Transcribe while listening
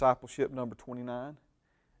Discipleship number 29.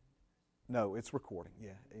 No, it's recording. Yeah,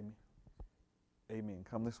 amen. Amen.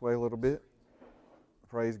 Come this way a little bit.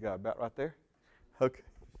 Praise God. About right there? Okay.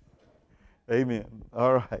 Amen.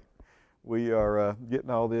 All right. We are getting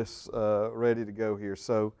all this ready to go here.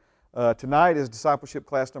 So tonight is discipleship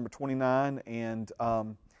class number 29, and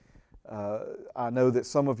I know that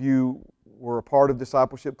some of you were a part of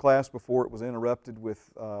discipleship class before it was interrupted with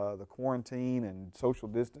the quarantine and social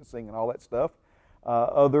distancing and all that stuff.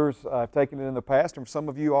 Others have taken it in the past, and for some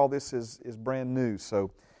of you, all this is brand new.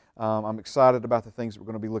 So I'm excited about the things we're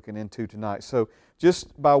going to be looking into tonight. So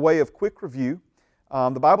just by way of quick review,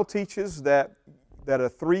 the Bible teaches that a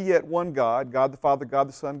three yet one God, God the Father, God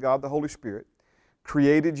the Son, God the Holy Spirit,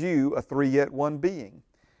 created you, a three yet one being.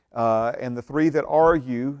 And the three that are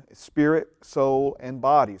you, spirit, soul, and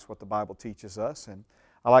body is what the Bible teaches us. And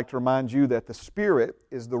I like to remind you that the spirit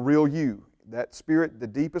is the real you. That spirit, the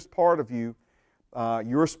deepest part of you,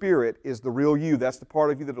 your spirit is the real you. That's the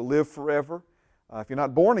part of you that will live forever. If you're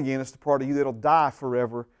not born again, it's the part of you that will die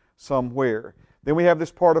forever somewhere. Then we have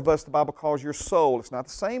this part of us the Bible calls your soul. It's not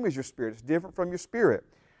the same as your spirit. It's different from your spirit.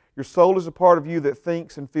 Your soul is a part of you that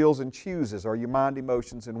thinks and feels and chooses, or your mind,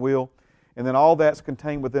 emotions, and will. And then all that's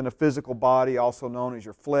contained within a physical body, also known as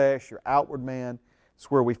your flesh, your outward man.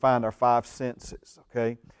 It's where we find our five senses,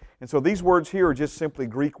 okay? And so these words here are just simply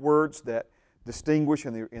Greek words that distinguish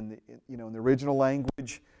in the original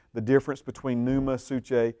language the difference between pneuma,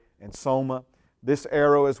 suche, and soma. This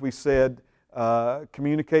arrow, as we said,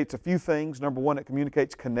 communicates a few things. Number one, it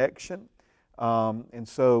communicates connection. And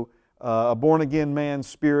so a born-again man's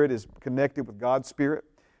spirit is connected with God's spirit.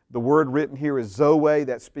 The word written here is zoe,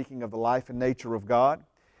 that's speaking of the life and nature of God.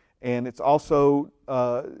 And it's also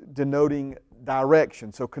denoting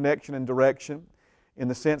direction, so connection and direction, in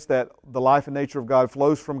the sense that the life and nature of God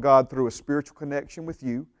flows from God through a spiritual connection with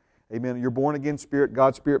you. Amen. Your born-again spirit,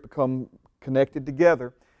 God's spirit become connected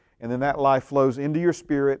together, and then that life flows into your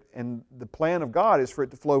spirit, and the plan of God is for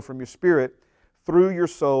it to flow from your spirit through your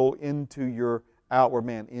soul into your outward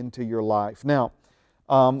man, into your life. Now,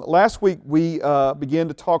 last week we began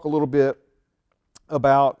to talk a little bit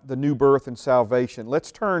about the new birth and salvation.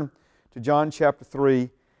 Let's turn to John chapter 3,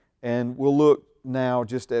 and we'll look now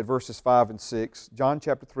just at verses 5 and 6. John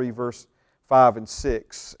chapter 3, verse 5 and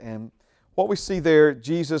 6. And what we see there,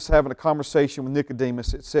 Jesus having a conversation with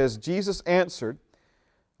Nicodemus, it says, Jesus answered,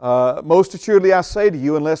 most assuredly I say to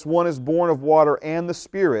you, unless one is born of water and the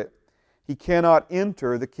Spirit, he cannot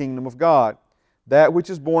enter the kingdom of God. That which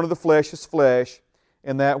is born of the flesh is flesh,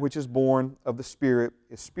 and that which is born of the Spirit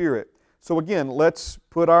is spirit. So again, let's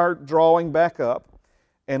put our drawing back up,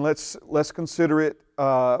 and let's consider it,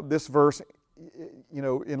 this verse,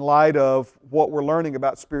 in light of what we're learning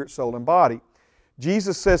about spirit, soul, and body.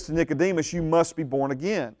 Jesus says to Nicodemus, you must be born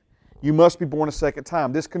again. You must be born a second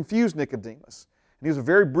time. This confused Nicodemus. And he was a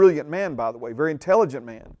very brilliant man, by the way, very intelligent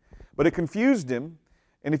man. But it confused him.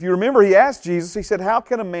 And if you remember, he asked Jesus, he said, how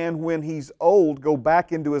can a man when he's old go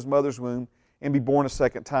back into his mother's womb and be born a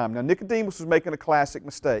second time? Now, Nicodemus was making a classic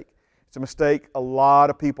mistake. It's a mistake a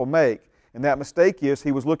lot of people make. And that mistake is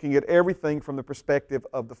he was looking at everything from the perspective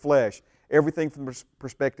of the flesh, everything from the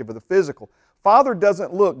perspective of the physical. God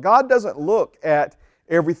doesn't look at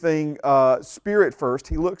everything spirit first.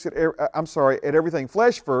 He looks at everything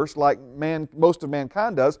flesh first, like most of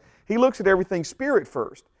mankind does. He looks at everything spirit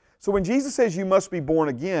first. So when Jesus says you must be born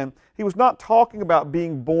again, He was not talking about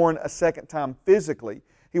being born a second time physically.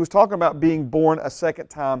 He was talking about being born a second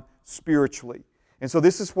time spiritually. And so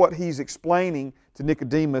this is what He's explaining to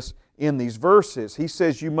Nicodemus in these verses. He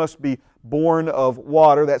says you must be born of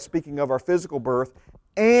water, that's speaking of our physical birth,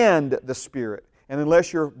 and the Spirit. And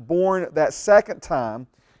unless you're born that second time,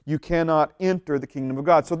 you cannot enter the kingdom of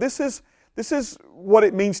God. So this is what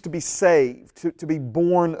it means to be saved, to be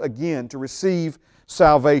born again, to receive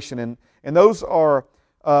salvation. And those are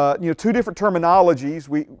two different terminologies.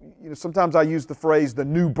 Sometimes I use the phrase the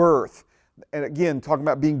new birth, and again talking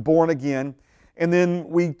about being born again. And then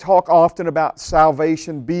we talk often about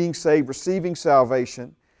salvation, being saved, receiving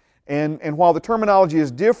salvation. And while the terminology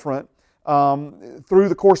is different, through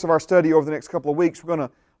the course of our study over the next couple of weeks, we're going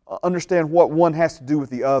to understand what one has to do with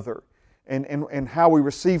the other, and how we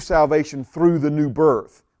receive salvation through the new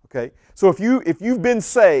birth. Okay? So if you've been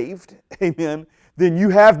saved, amen, then you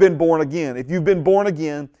have been born again. If you've been born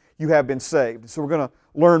again, you have been saved. So we're going to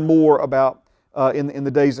learn more about, in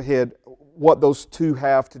the days ahead, what those two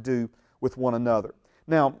have to do with one another.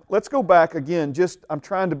 Now, let's go back again. I'm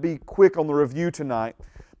trying to be quick on the review tonight.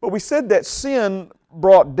 But we said that sin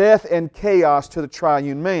brought death and chaos to the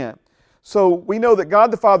triune man. So we know that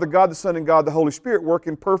God the Father, God the Son, and God the Holy Spirit work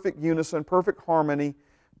in perfect unison, perfect harmony,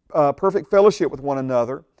 perfect fellowship with one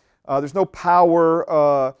another. There's no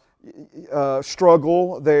power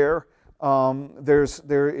struggle there.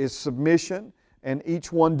 There is submission, and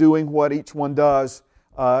each one doing what each one does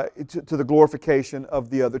to the glorification of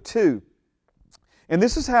the other two. And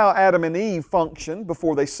this is how Adam and Eve functioned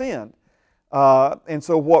before they sinned. And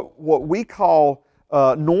so what we call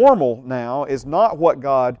normal now is not what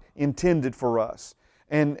God intended for us.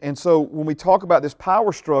 And so when we talk about this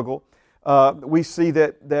power struggle, we see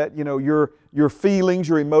that you know your feelings,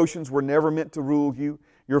 your emotions were never meant to rule you.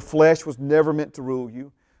 Your flesh was never meant to rule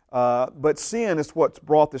you. But sin is what's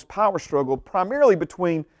brought this power struggle primarily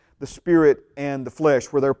between the spirit and the flesh,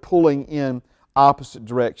 where they're pulling in opposite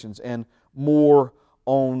directions, and more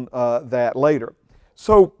on that later.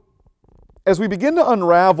 So as we begin to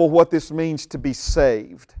unravel what this means to be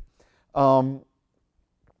saved,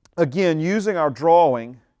 again, using our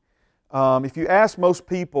drawing, if you ask most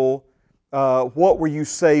people, what were you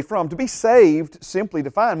saved from? To be saved, simply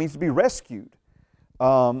defined, means to be rescued.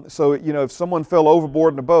 So, you know, if someone fell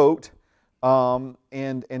overboard in a boat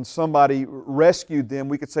and somebody rescued them,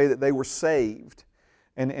 we could say that they were saved.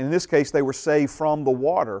 And in this case, they were saved from the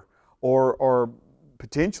water, or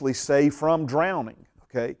potentially saved from drowning.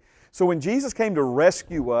 Okay? So when Jesus came to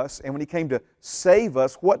rescue us and when He came to save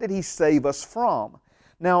us, what did He save us from?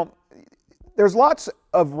 Now, there's lots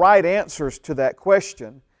of right answers to that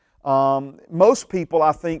question. Most people,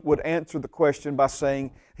 I think, would answer the question by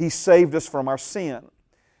saying He saved us from our sin.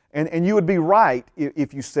 And you would be right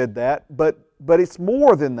if you said that, but it's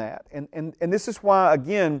more than that. And this is why,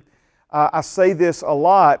 again, I say this a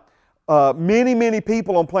lot. Many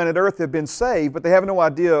people on planet Earth have been saved, but they have no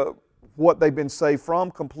idea what they've been saved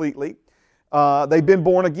from completely. They've been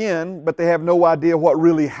born again, but they have no idea what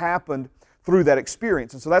really happened through that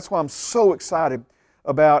experience. And so that's why I'm so excited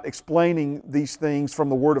about explaining these things from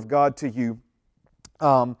the Word of God to you.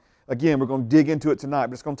 Again, we're going to dig into it tonight,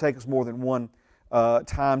 but it's going to take us more than one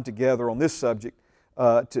time together on this subject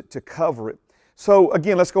to cover it. So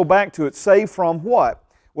again, let's go back to it. Saved from what?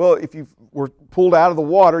 Well, if you were pulled out of the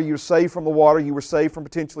water, you were saved from the water. You were saved from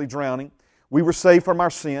potentially drowning. We were saved from our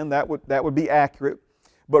sin. That would be accurate.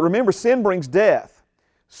 But remember, sin brings death.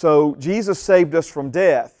 So Jesus saved us from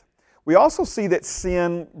death. We also see that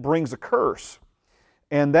sin brings a curse.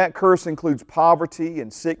 And that curse includes poverty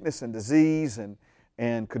and sickness and disease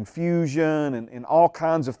and confusion and all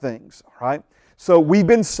kinds of things. Right? So we've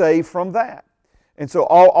been saved from that. And so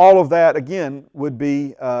all of that, again, would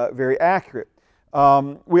be very accurate.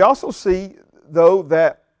 We also see, though,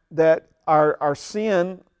 that our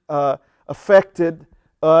sin affected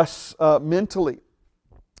us mentally.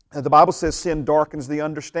 The Bible says sin darkens the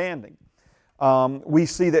understanding. We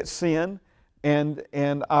see that sin and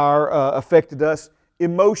affected us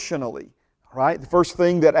emotionally. Right? The first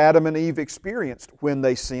thing that Adam and Eve experienced when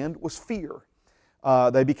they sinned was fear.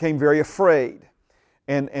 They became very afraid.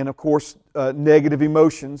 And of course, negative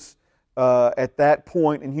emotions at that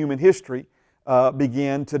point in human history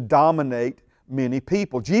began to dominate many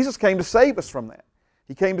people. Jesus came to save us from that.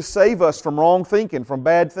 He came to save us from wrong thinking, from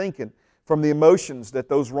bad thinking, from the emotions that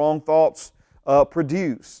those wrong thoughts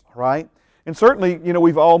produce, right? And certainly, you know,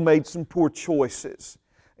 we've all made some poor choices.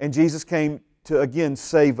 And Jesus came to, again,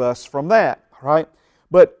 save us from that, right?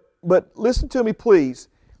 But listen to me, please.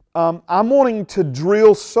 I'm wanting to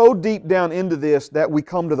drill so deep down into this that we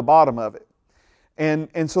come to the bottom of it.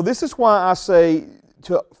 And so this is why I say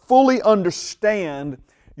to fully understand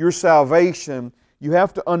your salvation, you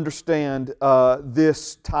have to understand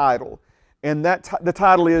this title. And the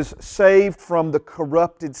title is Saved from the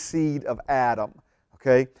Corrupted Seed of Adam.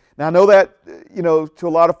 Okay? Now I know that, you know, to a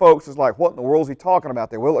lot of folks it's like, what in the world is he talking about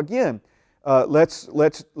there? Well, again, let's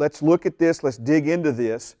look at this, let's dig into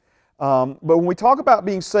this. But when we talk about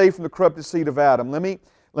being saved from the corrupted seed of Adam, let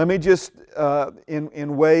me just,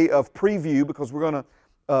 in way of preview, because we're going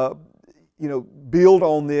to, build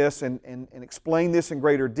on this and explain this in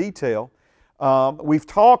greater detail. We've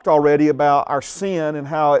talked already about our sin and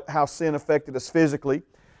how sin affected us physically.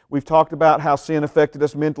 We've talked about how sin affected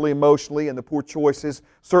us mentally, emotionally, and the poor choices.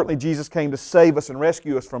 Certainly Jesus came to save us and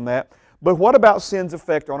rescue us from that. But what about sin's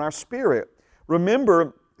effect on our spirit?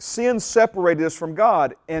 Remember, sin separated us from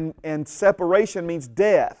God, and separation means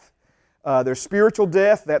death. There's spiritual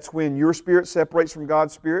death, that's when your spirit separates from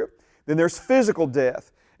God's spirit. Then there's physical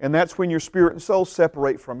death, and that's when your spirit and soul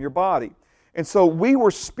separate from your body. And so we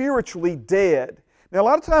were spiritually dead. Now a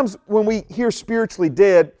lot of times when we hear spiritually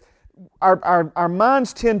dead, our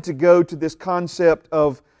minds tend to go to this concept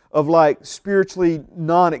of like spiritually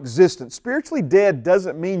non-existent. Spiritually dead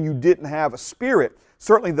doesn't mean you didn't have a spirit.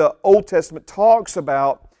 Certainly the Old Testament talks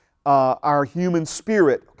about our human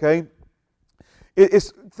spirit, okay?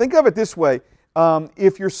 Think of it this way.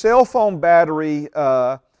 if your cell phone battery,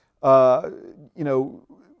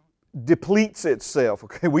 depletes itself,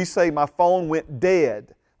 okay, we say my phone went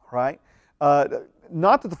dead, right?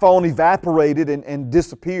 Not that the phone evaporated and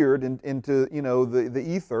disappeared into the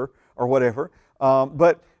ether or whatever,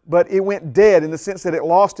 but it went dead in the sense that it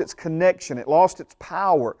lost its connection, it lost its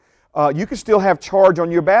power. You can still have charge on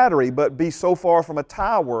your battery, but be so far from a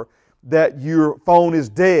tower that your phone is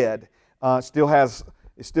dead. It still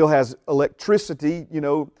has electricity,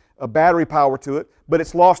 a battery power to it, but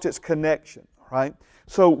it's lost its connection, right?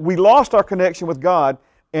 So we lost our connection with God,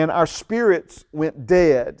 and our spirits went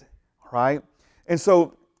dead, right? And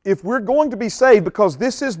so if we're going to be saved, because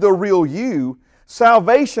this is the real you,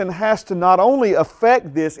 salvation has to not only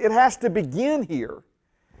affect this, it has to begin here.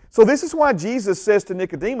 So this is why Jesus says to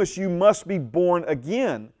Nicodemus, you must be born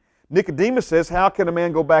again. Nicodemus says, how can a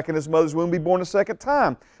man go back in his mother's womb and be born a second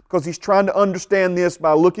time? Because he's trying to understand this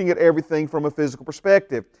by looking at everything from a physical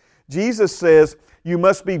perspective. Jesus says, you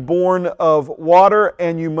must be born of water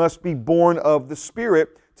and you must be born of the Spirit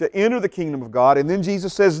to enter the kingdom of God. And then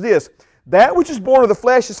Jesus says this, that which is born of the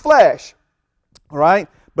flesh is flesh, all right?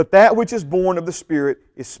 But that which is born of the Spirit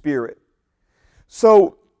is spirit.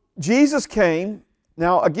 So Jesus came.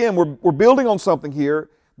 Now again, we're building on something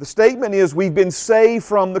here. The statement is we've been saved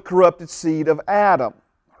from the corrupted seed of Adam,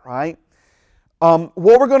 right? What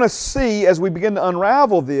we're going to see as we begin to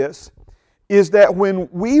unravel this is that when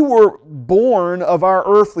we were born of our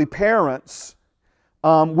earthly parents,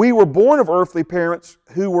 we were born of earthly parents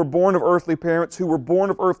who were born of earthly parents who were born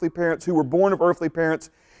of earthly parents who were born of earthly parents,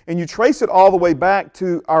 and you trace it all the way back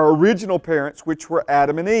to our original parents, which were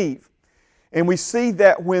Adam and Eve. And we see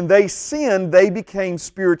that when they sinned, they became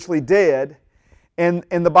spiritually dead. And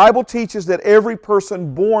the Bible teaches that every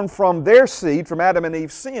person born from their seed, from Adam and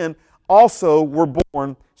Eve's sin, also were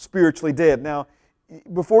born spiritually dead. Now,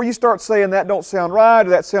 before you start saying that don't sound right or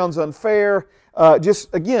that sounds unfair,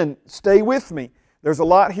 just again, stay with me. There's a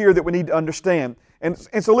lot here that we need to understand. And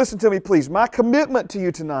so listen to me, please. My commitment to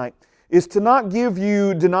you tonight is to not give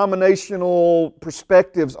you denominational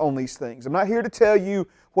perspectives on these things. I'm not here to tell you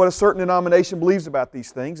what a certain denomination believes about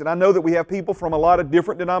these things. And I know that we have people from a lot of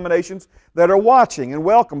different denominations that are watching, and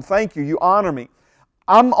welcome, thank you, you honor me.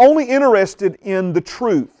 I'm only interested in the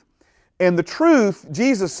truth. And the truth,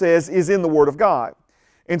 Jesus says, is in the Word of God.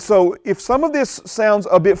 And so if some of this sounds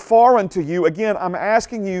a bit foreign to you, again, I'm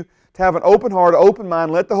asking you to have an open heart, open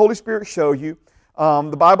mind, let the Holy Spirit show you.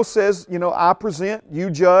 The Bible says, I present, you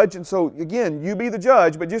judge, and so again, you be the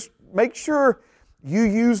judge, but just make sure you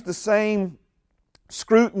use the same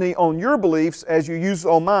scrutiny on your beliefs as you use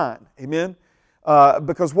on mine. Amen?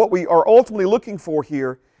 Because what we are ultimately looking for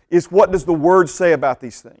here is what does the Word say about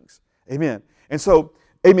these things. Amen. And so,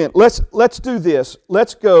 amen. Let's do this.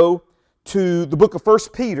 Let's go to the book of 1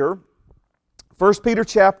 Peter. 1 Peter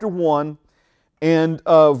chapter 1 and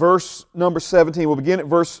verse number 17. We'll begin at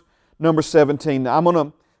verse number 17. Now, I'm going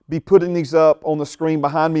to be putting these up on the screen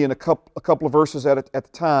behind me in a couple of verses at a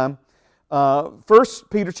time. 1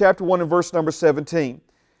 Peter chapter 1 and verse number 17.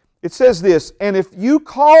 It says this, and if you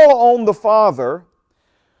call on the Father,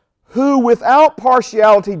 who without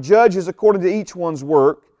partiality judges according to each one's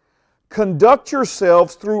work, conduct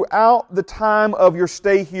yourselves throughout the time of your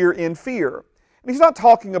stay here in fear. And he's not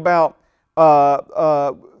talking about,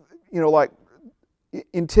 like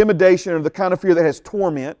intimidation or the kind of fear that has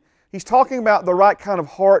torment. He's talking about the right kind of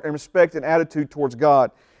heart and respect and attitude towards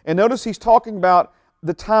God. And notice he's talking about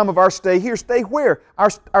the time of our stay here. Stay where?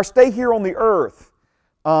 Our stay here on the earth.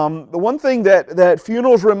 The one thing that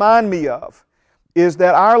funerals remind me of is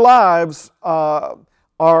that our lives are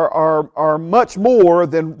much more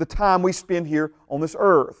than the time we spend here on this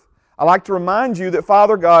earth. I like to remind you that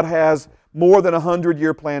Father God has more than a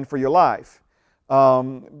 100-year plan for your life.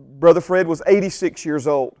 Brother Fred was 86 years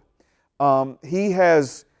old. He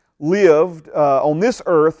has lived on this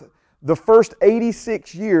earth the first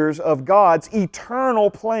 86 years of God's eternal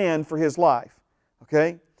plan for his life.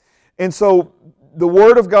 Okay? And so the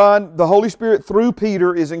Word of God, the Holy Spirit through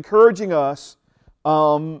Peter is encouraging us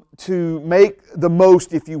to make the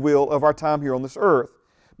most, if you will, of our time here on this earth.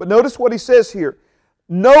 But notice what he says here.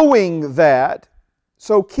 Knowing that,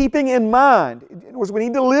 so keeping in mind, we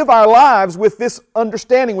need to live our lives with this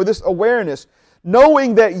understanding, with this awareness,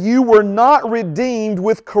 knowing that you were not redeemed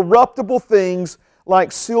with corruptible things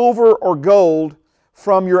like silver or gold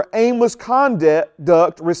from your aimless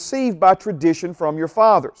conduct received by tradition from your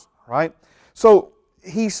fathers. Right? So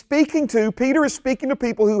Peter is speaking to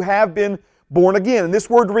people who have been born again. And this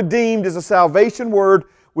word redeemed is a salvation word.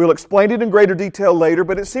 We'll explain it in greater detail later,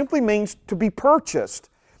 but it simply means to be purchased.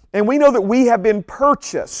 And we know that we have been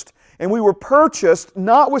purchased. And we were purchased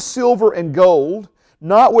not with silver and gold,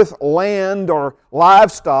 not with land or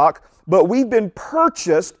livestock, but we've been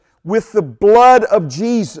purchased with the blood of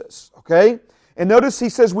Jesus, okay? And notice he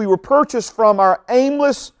says we were purchased from our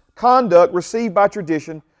aimless conduct received by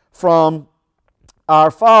tradition from our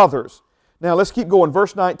fathers. Now let's keep going.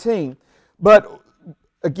 Verse 19. But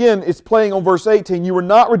again, it's playing on verse 18. You were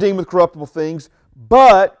not redeemed with corruptible things,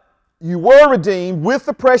 but you were redeemed with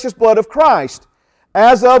the precious blood of Christ,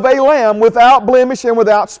 as of a lamb without blemish and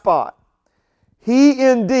without spot. He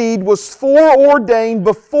indeed was foreordained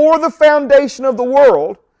before the foundation of the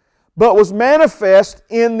world, but was manifest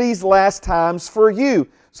in these last times for you.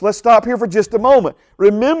 So let's stop here for just a moment.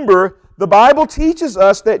 Remember, the Bible teaches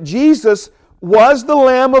us that Jesus was the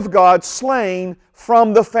Lamb of God slain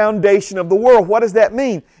from the foundation of the world. What does that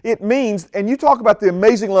mean? It means, and you talk about the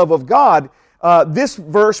amazing love of God, this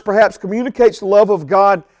verse perhaps communicates the love of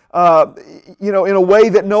God in a way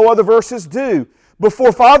that no other verses do.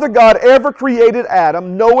 Before Father God ever created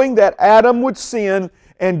Adam, knowing that Adam would sin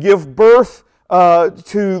and give birth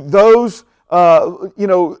to those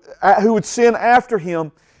who would sin after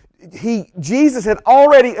him, Jesus had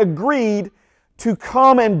already agreed to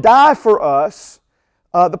come and die for us.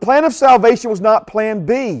 The plan of salvation was not plan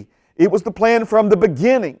B. It was the plan from the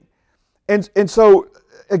beginning. And so,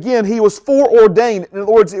 again, He was foreordained. In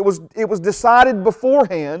other words, it was decided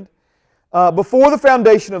beforehand, before the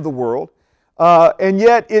foundation of the world, and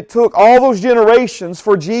yet it took all those generations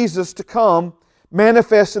for Jesus to come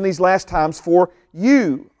manifest in these last times for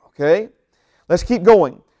you. Okay? Let's keep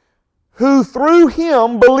going. Who through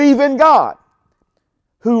Him believe in God,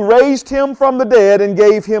 who raised Him from the dead and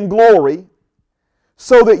gave Him glory,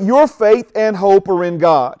 so that your faith and hope are in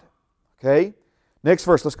God. Okay? Next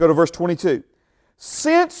verse, let's go to verse 22.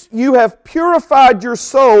 Since you have purified your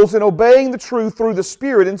souls in obeying the truth through the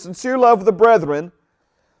Spirit in sincere love of the brethren,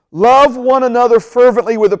 love one another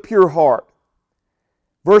fervently with a pure heart.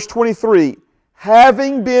 Verse 23.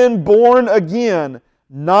 Having been born again,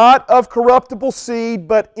 not of corruptible seed,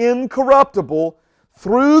 but incorruptible,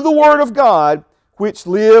 through the Word of God, which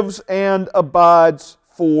lives and abides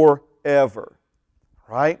forever.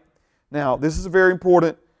 Right? Now, this is a very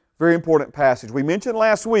important passage. We mentioned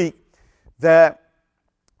last week that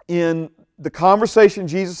in the conversation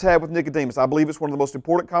Jesus had with Nicodemus, I believe it's one of the most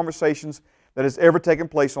important conversations that has ever taken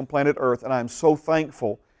place on planet Earth, and I am so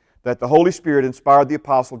thankful that the Holy Spirit inspired the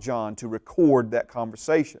Apostle John to record that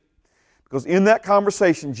conversation. Because in that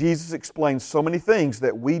conversation, Jesus explains so many things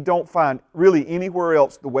that we don't find really anywhere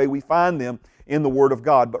else the way we find them in the Word of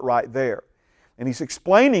God, but right there. And He's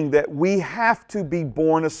explaining that we have to be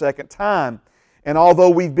born a second time. And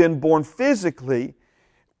although we've been born physically,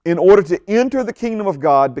 in order to enter the kingdom of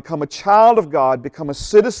God, become a child of God, become a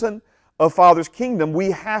citizen of Father's kingdom,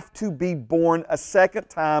 we have to be born a second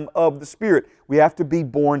time of the Spirit. We have to be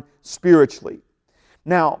born spiritually.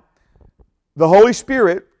 Now, the Holy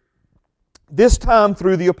Spirit, this time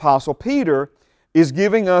through the Apostle Peter, is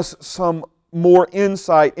giving us some more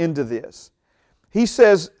insight into this. He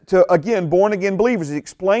says to, again, born-again believers, He's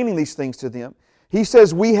explaining these things to them. He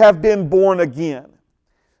says, we have been born again,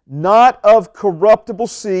 not of corruptible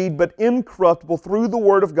seed, but incorruptible through the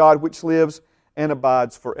Word of God, which lives and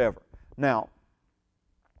abides forever. Now,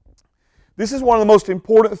 this is one of the most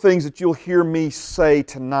important things that you'll hear me say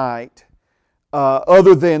tonight,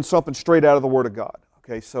 other than something straight out of the Word of God.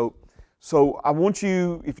 Okay, so I want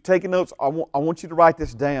you, if you're taking notes, I want you to write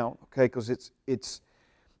this down, okay, because it's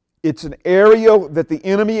an area that the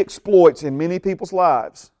enemy exploits in many people's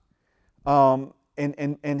lives, and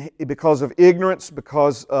because of ignorance,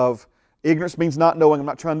 ignorance means not knowing. I'm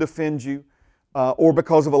not trying to offend you. Or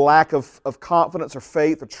because of a lack of confidence or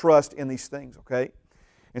faith or trust in these things, okay?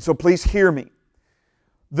 And so please hear me.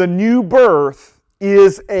 The new birth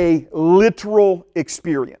is a literal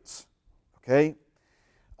experience, okay?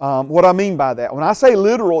 What I mean by that, when I say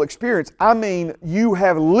literal experience, I mean you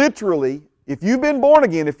have literally, if you've been born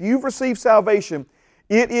again, if you've received salvation,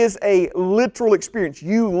 it is a literal experience.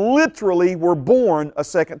 You literally were born a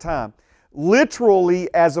second time.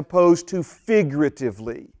 Literally as opposed to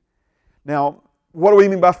figuratively. Now, what do we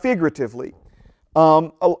mean by figuratively?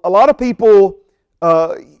 A lot of people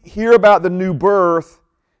hear about the new birth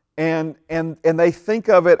and they think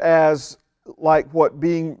of it as like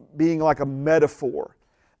being like a metaphor.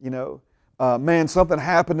 You know, man, something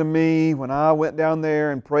happened to me when I went down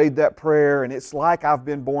there and prayed that prayer, and it's like I've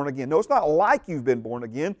been born again. No, it's not like you've been born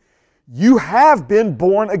again. You have been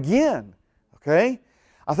born again. Okay?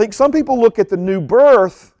 I think some people look at the new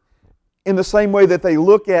birth in the same way that they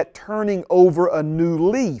look at turning over a new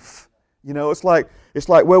leaf. You know, it's like,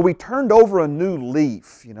 well, we turned over a new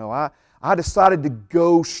leaf. You know, I decided to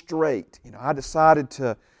go straight. I decided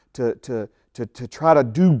to try to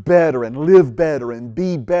do better and live better and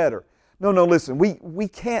be better. No, listen, we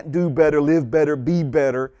can't do better, live better, be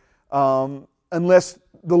better unless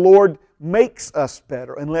the Lord makes us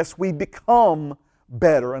better, unless we become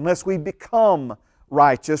better, unless we become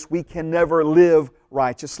righteous. We can never live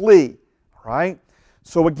righteously, right?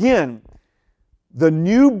 So again, the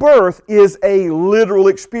new birth is a literal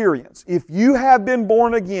experience. If you have been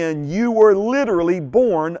born again, you were literally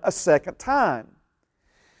born a second time.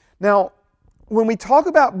 Now, when we talk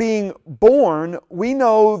about being born, we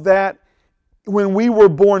know that when we were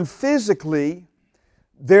born physically,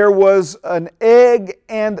 there was an egg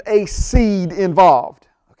and a seed involved.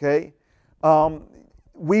 Okay?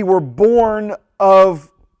 We were born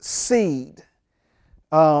of seed.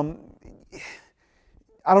 I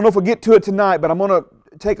don't know if we'll get to it tonight, but I'm going to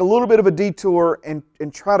take a little bit of a detour and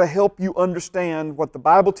try to help you understand what the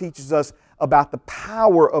Bible teaches us about the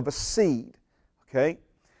power of a seed. Okay?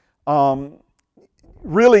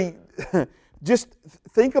 Really, just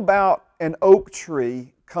think about an oak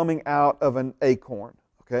tree coming out of an acorn.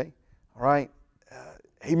 Okay? All right?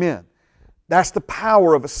 Amen. That's the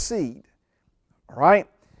power of a seed. All right?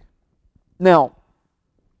 Now,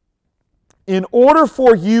 in order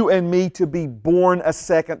for you and me to be born a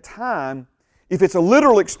second time, if it's a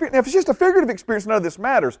literal experience, now if it's just a figurative experience, none of this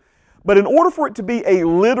matters. But in order for it to be a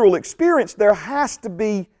literal experience, there has to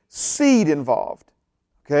be seed involved.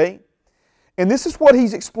 Okay? And this is what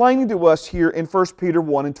he's explaining to us here in 1 Peter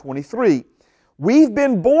 1 and 23. We've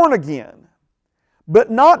been born again,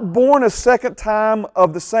 but not born a second time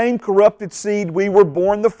of the same corrupted seed we were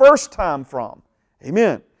born the first time from.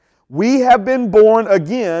 Amen. We have been born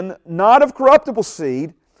again, not of corruptible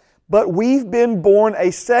seed, but we've been born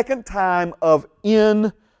a second time of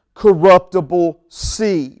incorruptible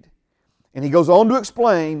seed. And he goes on to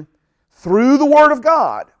explain, through the Word of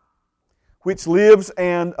God, which lives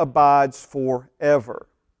and abides forever.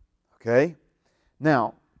 Okay?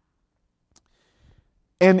 Now,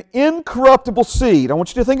 an incorruptible seed. I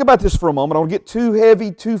want you to think about this for a moment. I don't get too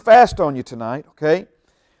heavy, too fast on you tonight, okay?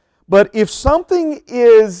 But if something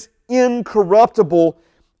is incorruptible,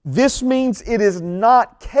 this means it is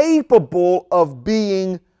not capable of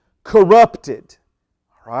being corrupted.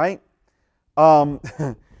 All right?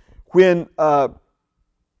 When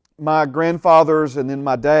my grandfathers and then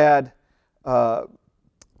my dad, I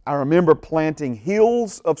remember planting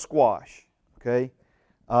hills of squash, okay?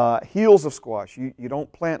 Hills of squash. You don't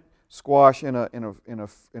plant squash in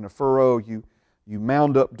a furrow. You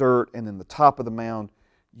mound up dirt, and in the top of the mound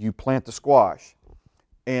you plant the squash.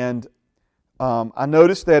 And I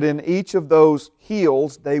noticed that in each of those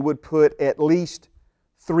hills they would put at least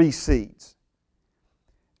 3 seeds.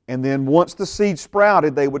 And then once the seed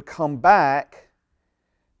sprouted, they would come back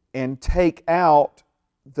and take out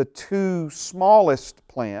the 2 smallest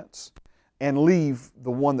plants and leave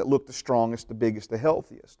the one that looked the strongest, the biggest, the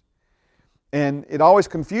healthiest. And it always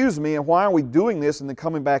confused me, and why are we doing this and then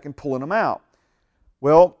coming back and pulling them out?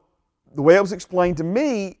 Well, the way it was explained to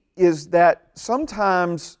me is that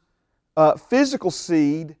sometimes physical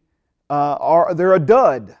seed, they're a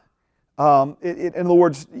dud. In other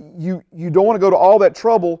words, you don't want to go to all that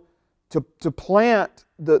trouble to plant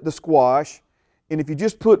the squash, and if you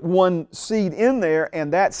just put 1 seed in there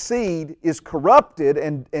and that seed is corrupted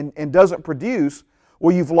and doesn't produce,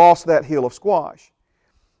 well, you've lost that hill of squash.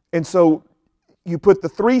 And so you put the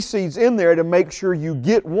 3 seeds in there to make sure you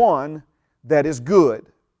get one that is good.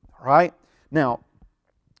 All right? Now,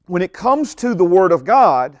 when it comes to the Word of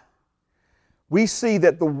God, we see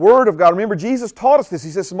that the Word of God, remember Jesus taught us this. He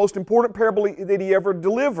says it's the most important parable that He ever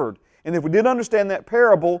delivered. And if we didn't understand that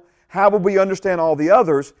parable, how would we understand all the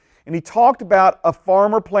others? And he talked about a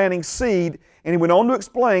farmer planting seed, and he went on to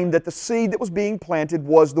explain that the seed that was being planted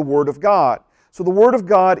was the Word of God. So the Word of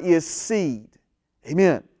God is seed.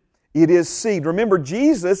 Amen. It is seed. Remember,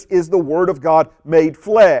 Jesus is the Word of God made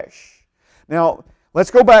flesh. Now,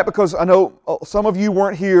 let's go back, because I know some of you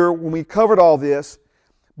weren't here when we covered all this,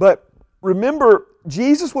 but remember,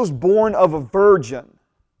 Jesus was born of a virgin.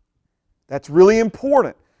 That's really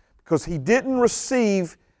important, because He didn't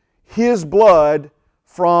receive His blood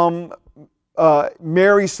from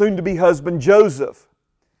Mary's soon-to-be husband Joseph.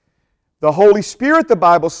 The Holy Spirit, the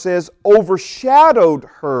Bible says, overshadowed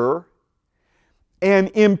her and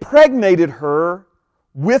impregnated her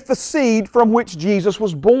with the seed from which Jesus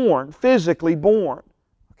was born, physically born.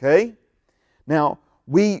 Okay? Now,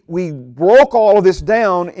 we broke all of this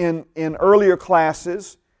down in earlier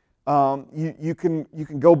classes. You can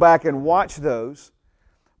go back and watch those.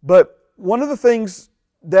 But one of the things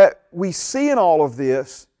that we see in all of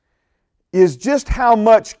this is just how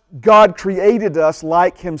much God created us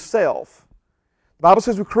like Himself. The Bible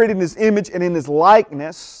says we're created in His image and in His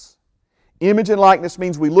likeness. Image and likeness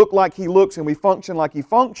means we look like He looks and we function like He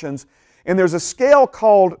functions. And there's a scale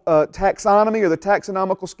called taxonomy, or the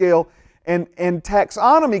taxonomical scale, and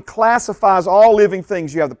taxonomy classifies all living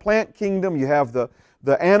things. You have the plant kingdom, you have the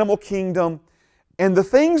animal kingdom, and the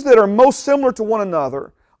things that are most similar to one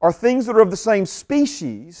another are things that are of the same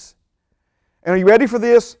species. And are you ready for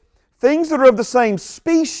this? Things that are of the same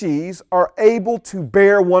species are able to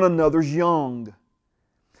bear one another's young.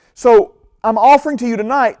 So, I'm offering to you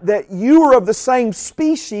tonight that you are of the same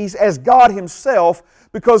species as God Himself,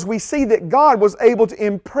 because we see that God was able to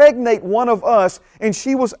impregnate one of us, and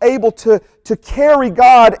she was able to carry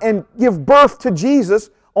God and give birth to Jesus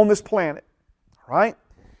on this planet. All right?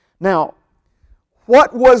 Now,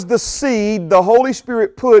 what was the seed the Holy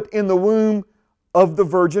Spirit put in the womb of the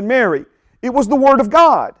Virgin Mary? It was the Word of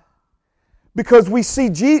God. Because we see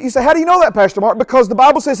Jesus. You say, how do you know that, Pastor Mark? Because the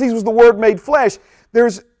Bible says He was the Word made flesh.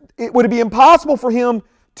 Would it be impossible for Him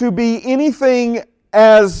to be anything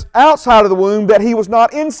as outside of the womb that He was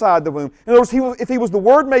not inside the womb? In other words, if He was the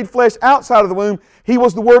Word made flesh outside of the womb, He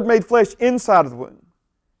was the Word made flesh inside of the womb.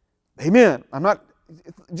 Amen.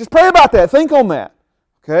 Just pray about that. Think on that.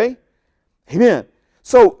 Okay? Amen.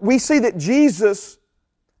 So we see that Jesus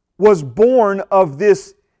was born of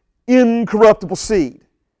this incorruptible seed.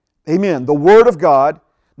 Amen. The Word of God.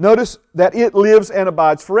 Notice that it lives and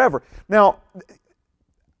abides forever. Now,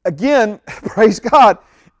 again, praise God,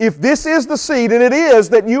 if this is the seed, and it is,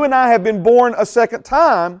 that you and I have been born a second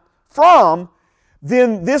time from,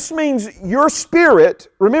 then this means your spirit,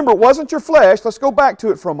 remember, it wasn't your flesh. Let's go back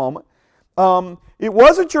to it for a moment. It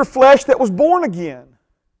wasn't your flesh that was born again.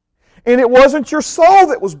 And it wasn't your soul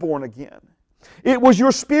that was born again. It was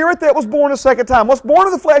your spirit that was born a second time. What's born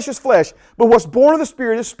of the flesh is flesh, but what's born of the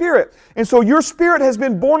Spirit is spirit. And so your spirit has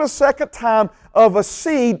been born a second time of a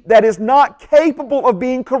seed that is not capable of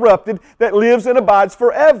being corrupted, that lives and abides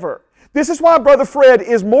forever. This is why Brother Fred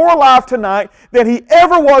is more alive tonight than he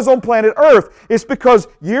ever was on planet Earth. It's because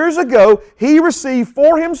years ago, he received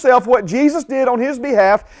for himself what Jesus did on his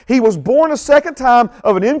behalf. He was born a second time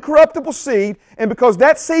of an incorruptible seed, and because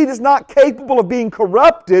that seed is not capable of being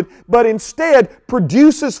corrupted, but instead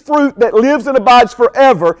produces fruit that lives and abides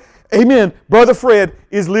forever, amen, Brother Fred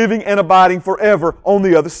is living and abiding forever on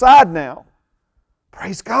the other side now.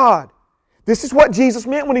 Praise God. This is what Jesus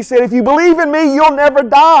meant when He said, if you believe in me, you'll never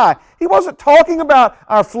die. He wasn't talking about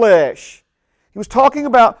our flesh. He was talking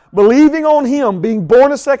about believing on Him, being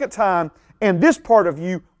born a second time, and this part of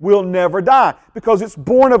you will never die because it's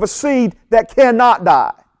born of a seed that cannot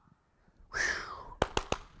die. Whew.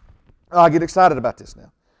 I get excited about this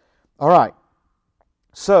now. All right.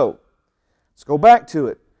 So, let's go back to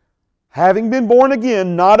it. Having been born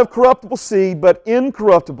again, not of corruptible seed, but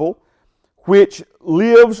incorruptible, which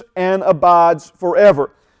lives and abides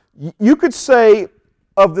forever. You could say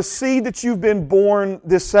of the seed that you've been born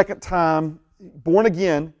this second time, born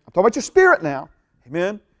again, I'm talking about your spirit now.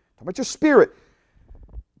 Amen? I'm talking about your spirit.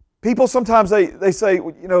 People sometimes they say,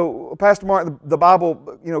 you know, Pastor Mark, the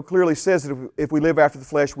Bible, you know, clearly says that if we live after the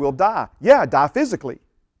flesh, we'll die. Yeah, die physically.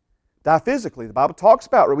 Die physically. The Bible talks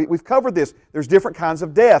about it. We've covered this. There's different kinds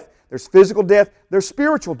of death. There's physical death. There's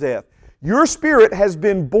spiritual death. Your spirit has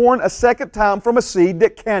been born a second time from a seed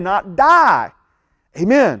that cannot die.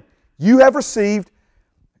 Amen. You have received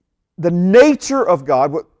the nature of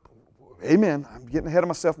God. Amen. I'm getting ahead of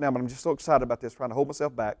myself now, but I'm just so excited about this, trying to hold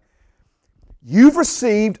myself back. You've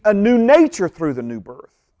received a new nature through the new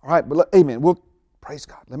birth. All right, but amen. Well, praise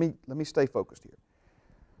God. Let me stay focused here.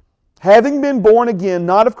 Having been born again,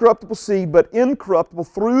 not of corruptible seed, but incorruptible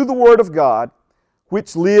through the Word of God,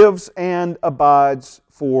 which lives and abides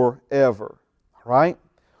forever. All right?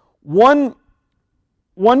 One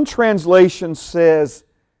translation says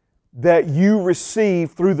that you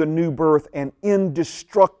receive through the new birth an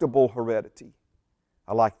indestructible heredity.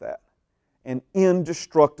 I like that. An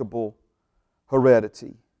indestructible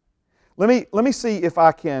heredity. Let me see if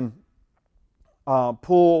I can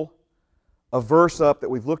pull a verse up that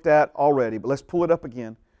we've looked at already, but let's pull it up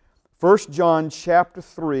again. 1 John chapter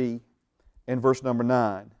 3 and verse number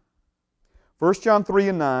 9. 1 John 3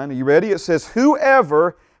 and 9, are you ready? It says,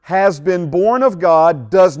 whoever has been born of God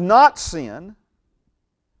does not sin,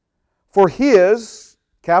 for his,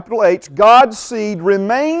 capital H, God's seed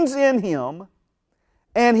remains in him,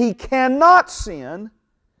 and he cannot sin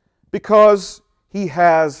because he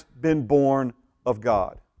has been born of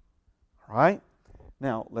God. All right?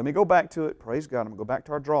 Now, let me go back to it. Praise God. I'm going to go back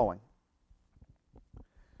to our drawing.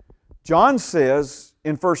 John says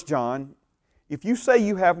in 1 John, if you say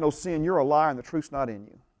you have no sin, you're a liar and the truth's not in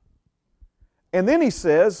you. And then he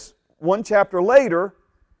says, one chapter later,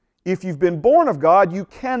 if you've been born of God, you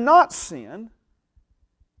cannot sin.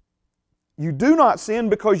 You do not sin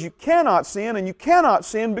because you cannot sin, and you cannot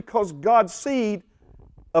sin because God's seed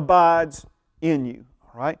abides in you.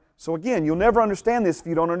 All right? So again, you'll never understand this if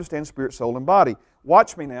you don't understand spirit, soul, and body.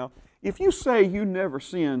 Watch me now. If you say you never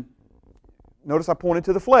sin, notice I pointed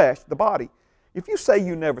to the flesh, the body. If you say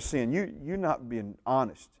you never sin, you're not being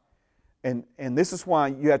honest. And this is why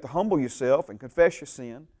you have to humble yourself and confess your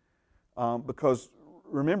sin, because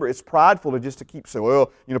remember, it's prideful to keep saying,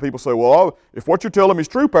 well, people say, well, if what you're telling me is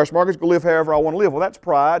true, Pastor Mark, I'm going to live however I want to live. Well, that's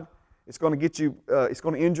pride. It's going to get you. It's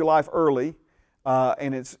going to end your life early,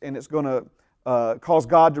 and it's going to cause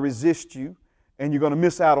God to resist you, and you're going to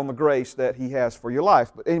miss out on the grace that He has for your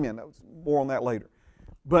life. But amen. More on that later.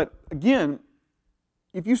 But again,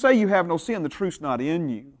 if you say you have no sin, the truth's not in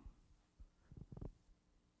you.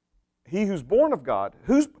 He who's born of God,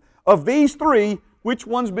 who's of these three, which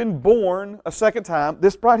one's been born a second time?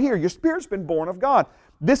 This right here, your spirit's been born of God.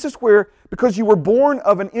 This is where, because you were born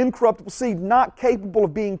of an incorruptible seed, not capable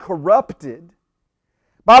of being corrupted.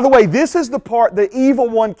 By the way, this is the part the evil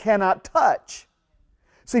one cannot touch.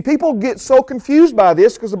 See, people get so confused by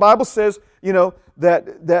this because the Bible says,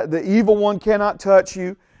 that the evil one cannot touch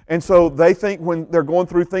you. And so they think when they're going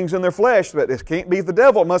through things in their flesh that it can't be the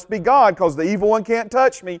devil, it must be God because the evil one can't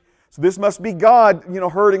touch me. So this must be God,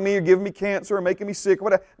 hurting me or giving me cancer or making me sick or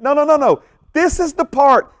whatever. No. This is the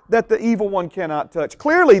part that the evil one cannot touch.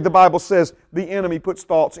 Clearly, the Bible says the enemy puts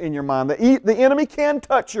thoughts in your mind. The enemy can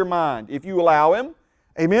touch your mind if you allow him.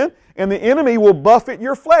 Amen? And the enemy will buffet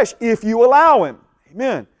your flesh if you allow him.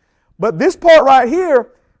 Amen? But this part right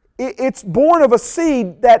here, it's born of a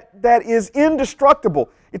seed that is indestructible.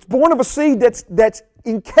 It's born of a seed that's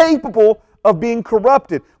incapable of being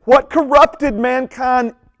corrupted. What corrupted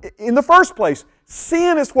mankind in the first place?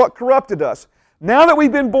 Sin is what corrupted us. Now that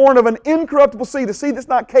we've been born of an incorruptible seed, a seed that's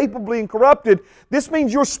not capable of being corrupted, this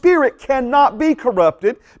means your spirit cannot be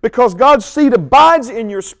corrupted because God's seed abides in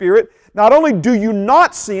your spirit. Not only do you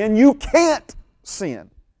not sin, you can't sin.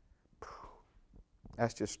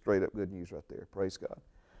 That's just straight up good news right there. Praise God.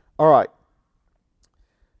 All right.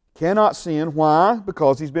 Cannot sin. Why?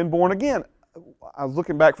 Because he's been born again. I was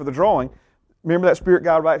looking back for the drawing. Remember that spirit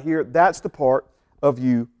guide right here? That's the part of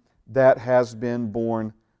you that has been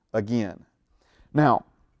born again. Now,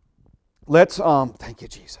 let's thank you,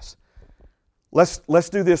 Jesus. Let's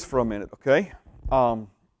do this for a minute, okay? I don't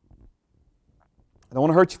want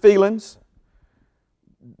to hurt your feelings.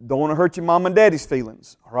 Don't want to hurt your mom and daddy's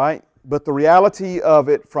feelings, all right? But the reality of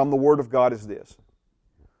it from the Word of God is this.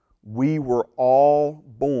 We were all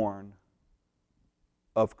born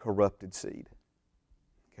of corrupted seed.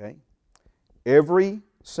 Okay? Every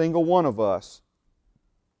single one of us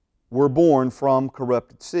were born from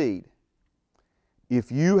corrupted seed. If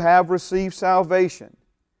you have received salvation,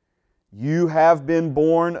 you have been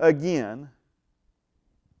born again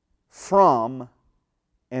from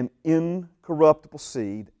an incorruptible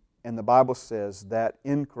seed, and the Bible says that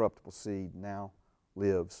incorruptible seed now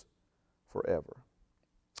lives forever.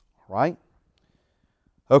 All right?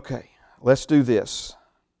 Okay, let's do this.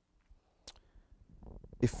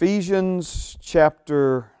 Ephesians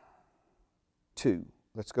chapter 2.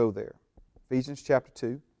 Let's go there. Ephesians chapter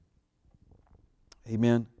 2.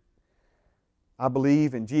 Amen. I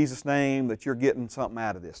believe in Jesus' name that you're getting something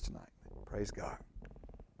out of this tonight. Praise God.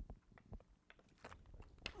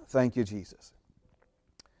 Thank you, Jesus.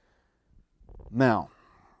 Now,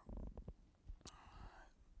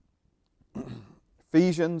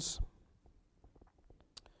 Ephesians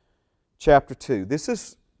chapter 2.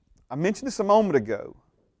 I mentioned this a moment ago.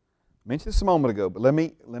 But let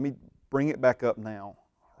me bring it back up now.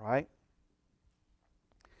 All right?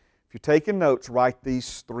 If you're taking notes, write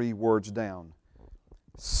these three words down.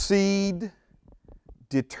 Seed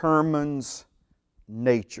determines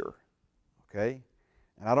nature. Okay?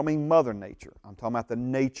 And I don't mean Mother Nature. I'm talking about the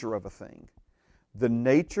nature of a thing. The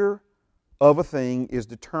nature of a thing is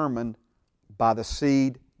determined by the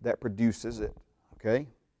seed that produces it. Okay?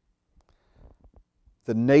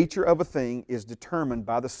 The nature of a thing is determined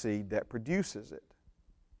by the seed that produces it.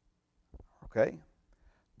 Okay?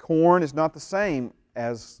 Corn is not the same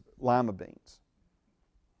as lima beans.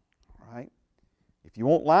 Right? If you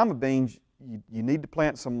want lima beans, you need to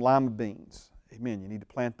plant some lima beans. Amen. You need to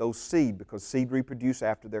plant those seed because seed reproduce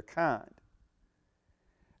after their kind.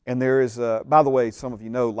 And there is, by the way, some of you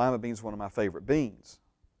know, lima beans is one of my favorite beans.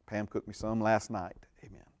 Pam cooked me some last night.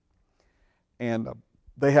 Amen. And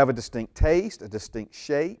they have a distinct taste, a distinct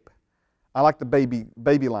shape. I like the baby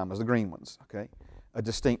limas, the green ones, okay? A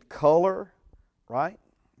distinct color, right?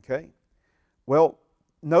 Okay? Well,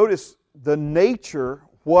 notice the nature,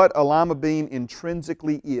 what a lima bean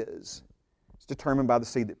intrinsically is determined by the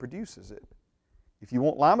seed that produces it. If you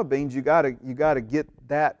want lima beans, you got to get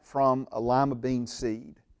that from a lima bean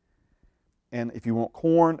seed. And if you want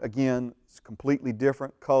corn, again, it's completely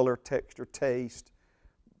different color, texture, taste,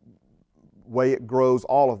 way it grows,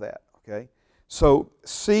 all of that. Okay? So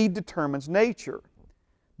seed determines nature.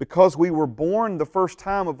 Because we were born the first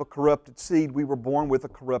time of a corrupted seed, we were born with a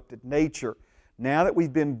corrupted nature. Now that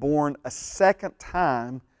we've been born a second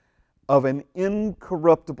time of an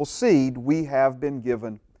incorruptible seed, we have been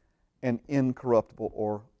given an incorruptible,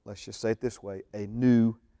 or let's just say it this way, a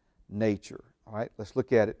new nature. All right, let's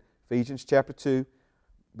look at it. Ephesians chapter 2,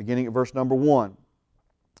 beginning at verse number 1.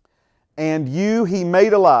 And you He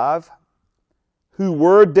made alive, who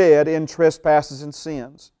were dead in trespasses and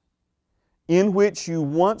sins, in which you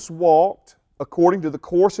once walked according to the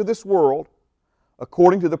course of this world,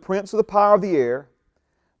 according to the prince of the power of the air,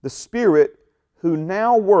 the Spirit who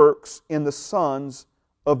now works in the sons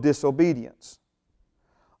of disobedience,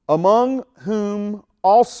 among whom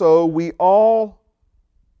also we all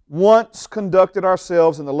once conducted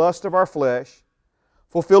ourselves in the lust of our flesh,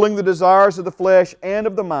 fulfilling the desires of the flesh and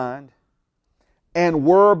of the mind, and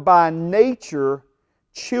were by nature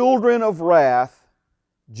children of wrath,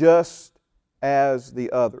 just as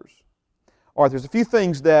the others. All right, there's a few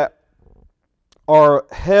things that are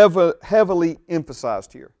heavily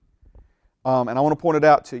emphasized here. And I want to point it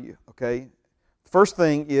out to you, okay? First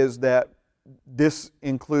thing is that this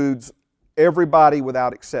includes everybody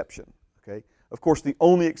without exception, okay? Of course, the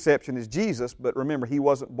only exception is Jesus, but remember, He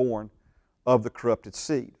wasn't born of the corrupted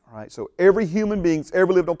seed, all right? So every human being that's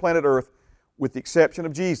ever lived on planet Earth, with the exception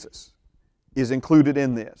of Jesus, is included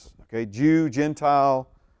in this, okay? Jew, Gentile,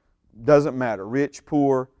 doesn't matter. Rich,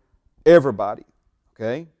 poor, everybody,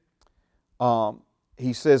 okay?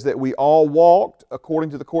 He says that we all walked according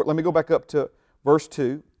to the course. Let me go back up to verse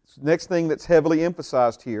 2. Next thing that's heavily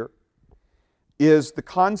emphasized here is the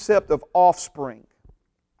concept of offspring.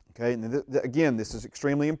 Okay, and again, this is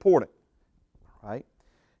extremely important. Right?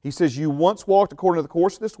 He says, you once walked according to the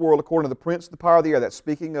course of this world, according to the prince of the power of the air. That's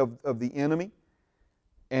speaking of the enemy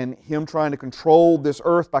and him trying to control this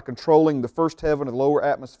earth by controlling the first heaven and the lower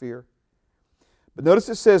atmosphere. But notice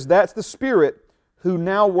it says that's the Spirit who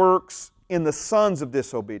now works in the sons of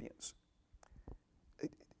disobedience.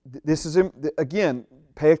 This is, again,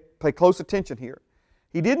 pay close attention here.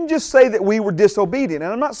 He didn't just say that we were disobedient.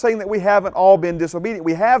 And I'm not saying that we haven't all been disobedient.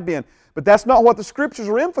 We have been. But that's not what the Scriptures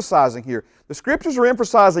are emphasizing here. The Scriptures are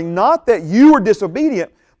emphasizing not that you are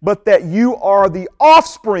disobedient, but that you are the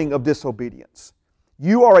offspring of disobedience.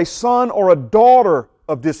 You are a son or a daughter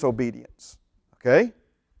of disobedience. Okay?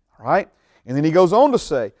 All right? And then he goes on to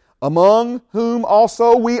say, among whom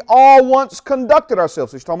also we all once conducted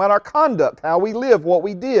ourselves. So he's talking about our conduct, how we lived, what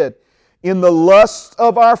we did, in the lust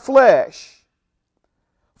of our flesh,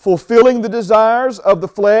 fulfilling the desires of the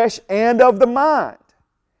flesh and of the mind,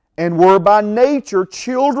 and were by nature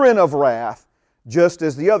children of wrath, just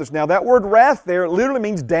as the others. Now that word wrath there literally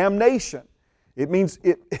means damnation. It means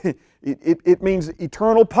it means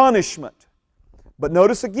eternal punishment. But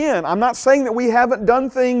notice again, I'm not saying that we haven't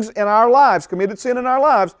done things in our lives, committed sin in our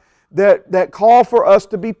lives, that call for us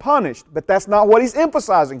to be punished. But that's not what he's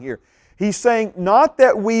emphasizing here. He's saying not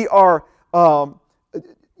that we are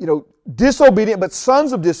disobedient, but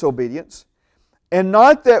sons of disobedience, and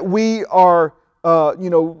not that we are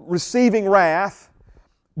receiving wrath,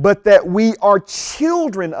 but that we are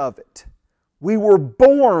children of it. We were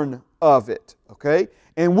born of it, okay?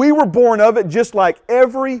 And we were born of it just like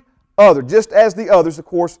every other, just as the others, of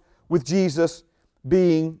course, with Jesus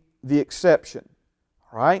being the exception.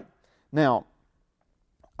 All right? Now,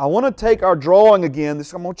 I want to take our drawing again.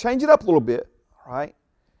 I'm going to change it up a little bit. All right?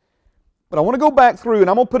 But I want to go back through, and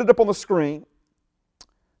I'm going to put it up on the screen.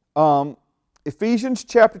 Ephesians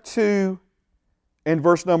chapter 2 and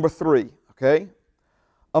verse number 3. Okay?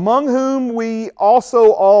 Among whom we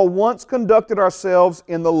also all once conducted ourselves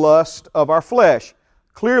in the lust of our flesh.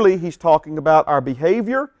 Clearly, he's talking about our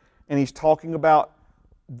behavior, and he's talking about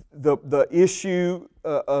the issue,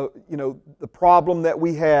 the problem that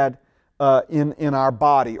we had in our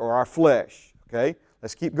body or our flesh. Okay?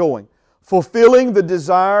 Let's keep going. Fulfilling the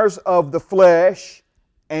desires of the flesh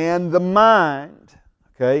and the mind.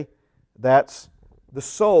 Okay? That's the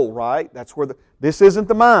soul, right? That's where this isn't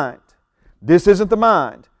the mind. This isn't the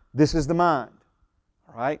mind. This is the mind.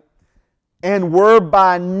 All right? And were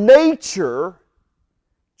by nature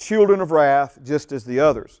children of wrath, just as the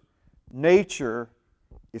others. Nature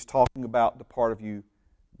is talking about the part of you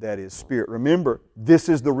that is spirit. Remember, this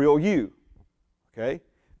is the real you. Okay?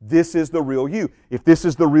 This is the real you. If this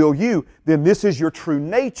is the real you, then this is your true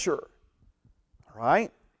nature. All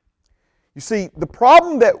right? You see, the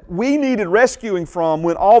problem that we needed rescuing from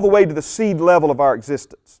went all the way to the seed level of our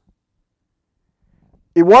existence.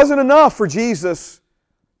 It wasn't enough for Jesus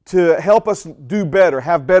to help us do better,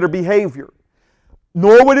 have better behavior.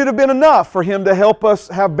 Nor would it have been enough for Him to help us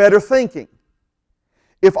have better thinking.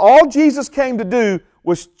 If all Jesus came to do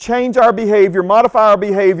was change our behavior, modify our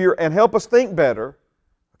behavior, and help us think better,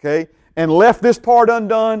 okay, and left this part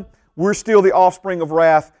undone, we're still the offspring of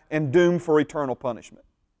wrath and doomed for eternal punishment.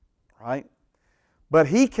 Right? But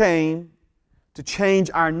He came to change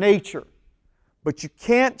our nature. But you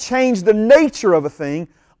can't change the nature of a thing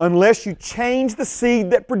unless you change the seed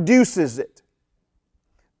that produces it.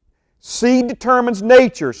 Seed determines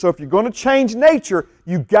nature. So if you're going to change nature,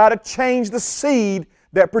 you've got to change the seed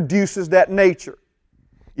that produces that nature.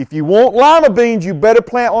 If you want lima beans, you better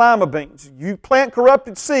plant lima beans. You plant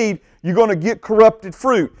corrupted seed, you're going to get corrupted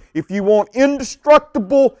fruit. If you want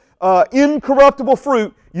incorruptible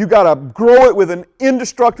fruit, you got to grow it with an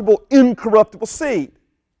indestructible, incorruptible seed.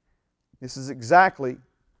 This is exactly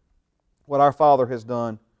what our Father has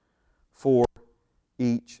done for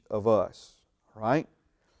each of us. Right?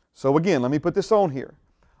 So again, let me put this on here.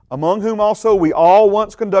 Among whom also we all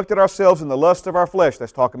once conducted ourselves in the lust of our flesh.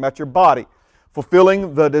 That's talking about your body.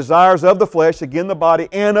 Fulfilling the desires of the flesh, again the body,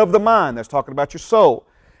 and of the mind. That's talking about your soul.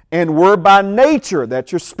 And were by nature,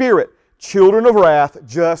 that's your spirit, children of wrath,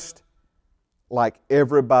 just like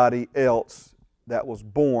everybody else that was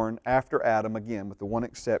born after Adam, again, with the one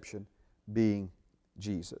exception being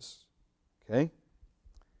Jesus. Okay?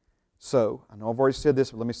 So, I know I've already said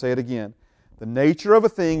this, but let me say it again. The nature of a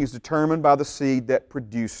thing is determined by the seed that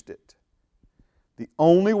produced it. The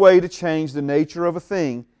only way to change the nature of a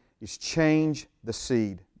thing is change the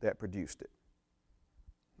seed that produced it.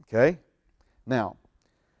 Okay? Now,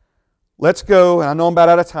 let's go, and I know I'm about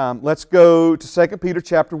out of time, let's go to 2 Peter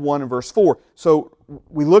chapter 1 and verse 4. So,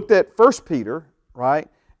 we looked at 1 Peter, right?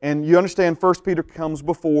 And you understand 1 Peter comes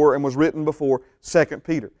before and was written before 2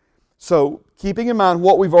 Peter. So, keeping in mind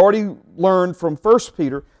what we've already learned from 1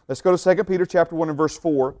 Peter, let's go to 2 Peter chapter 1 and verse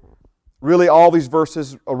 4. Really, all these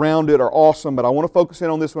verses around it are awesome, but I want to focus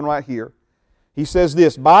in on this one right here. He says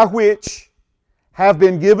this, by which have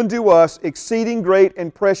been given to us exceeding great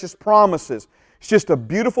and precious promises. It's just a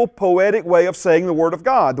beautiful poetic way of saying the Word of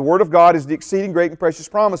God. The Word of God is the exceeding great and precious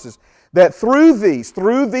promises. That through these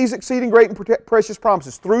exceeding great and precious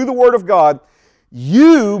promises, through the Word of God,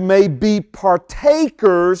 you may be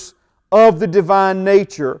partakers of the divine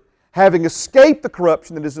nature, having escaped the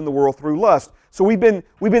corruption that is in the world through lust. So we've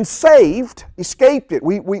been saved, escaped it.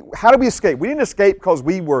 How did we escape? We didn't escape because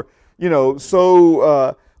we were,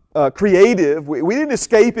 so creative. We didn't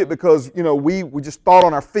escape it because, we just thought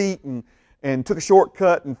on our feet and took a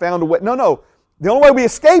shortcut and found a way. No. The only way we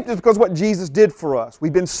escaped is because of what Jesus did for us.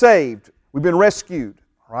 We've been saved. We've been rescued.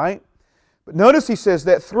 Right? But notice he says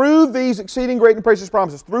that through these exceeding great and precious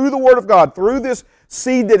promises, through the Word of God, through this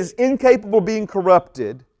seed that is incapable of being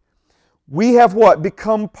corrupted, we have what?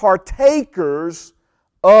 Become partakers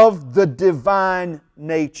of the divine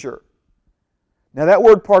nature. Now that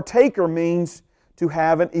word partaker means to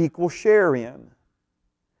have an equal share in.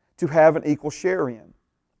 To have an equal share in.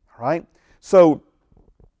 Right? So,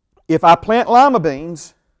 if I plant lima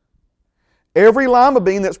beans, every lima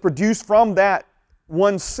bean that's produced from that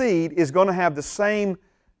one seed is going to have the same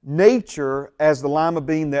nature as the lima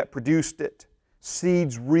bean that produced it.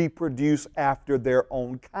 Seeds reproduce after their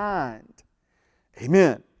own kind.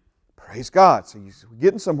 Amen. Praise God. So we're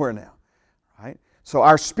getting somewhere now. Right? So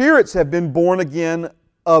our spirits have been born again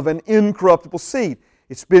of an incorruptible seed.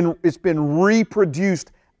 It's been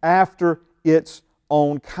reproduced after its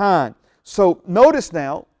own kind. So notice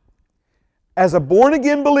now, as a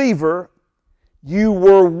born-again believer, you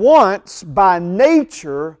were once by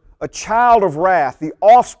nature a child of wrath, the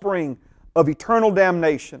offspring of eternal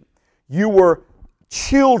damnation. You were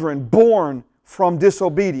children born from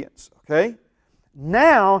disobedience. Okay?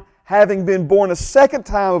 Now, having been born a second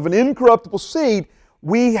time of an incorruptible seed,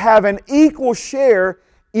 we have an equal share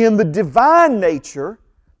in the divine nature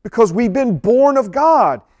because we've been born of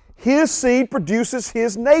God. His seed produces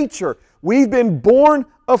His nature. We've been born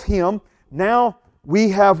of Him. Now we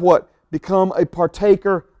have what? Become a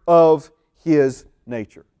partaker of His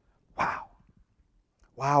nature. Wow.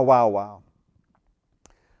 Wow.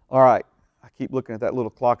 All right. I keep looking at that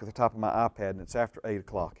little clock at the top of my iPad and it's after 8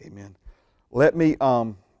 o'clock. Amen. Let me,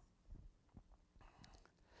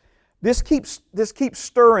 this keeps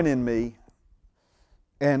stirring in me,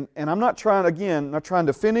 and I'm not trying to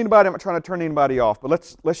offend anybody, I'm not trying to turn anybody off, but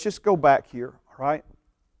let's just go back here, all right?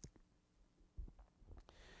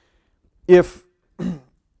 If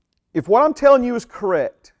what I'm telling you is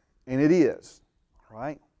correct, and it is,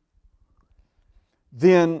 right?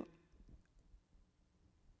 Then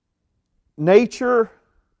nature,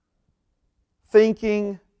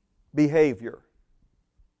 thinking, behavior,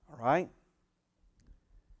 all right?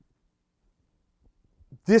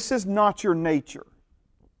 This is not your nature.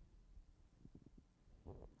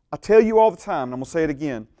 I tell you all the time, and I'm going to say it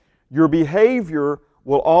again, your behavior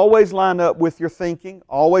will always line up with your thinking,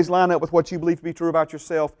 always line up with what you believe to be true about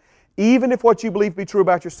yourself, even if what you believe to be true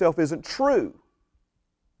about yourself isn't true.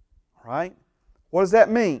 All right? What does that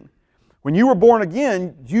mean? When you were born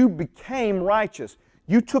again, you became righteous.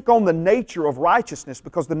 You took on the nature of righteousness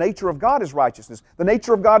because the nature of God is righteousness. The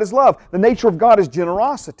nature of God is love. The nature of God is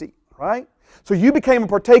generosity. Right? So you became a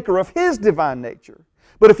partaker of His divine nature.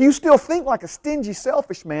 But if you still think like a stingy,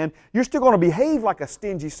 selfish man, you're still going to behave like a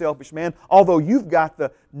stingy, selfish man, although you've got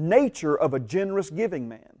the nature of a generous, giving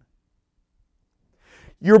man.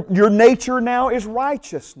 Your nature now is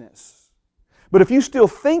righteousness. But if you still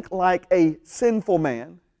think like a sinful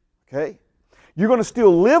man, okay, you're going to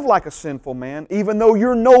still live like a sinful man, even though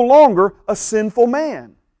you're no longer a sinful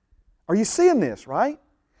man. Are you seeing this, right?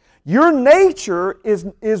 Your nature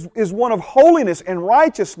is one of holiness and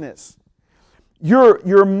righteousness.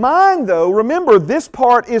 Your mind, though, remember, this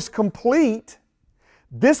part is complete.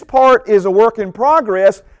 This part is a work in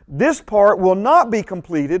progress. This part will not be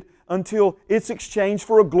completed until it's exchanged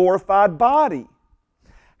for a glorified body.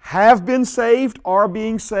 Have been saved, are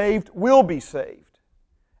being saved, will be saved.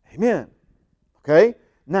 Amen. Okay?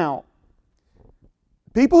 Now,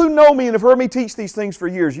 people who know me and have heard me teach these things for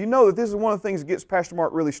years, you know that this is one of the things that gets Pastor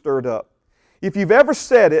Mark really stirred up. If you've ever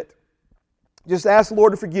said it, just ask the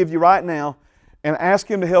Lord to forgive you right now and ask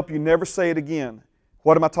Him to help you never say it again.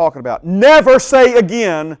 What am I talking about? Never say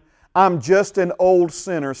again, I'm just an old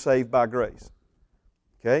sinner saved by grace.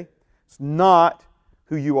 Okay? It's not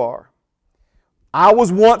who you are. I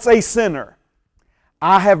was once a sinner.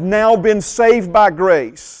 I have now been saved by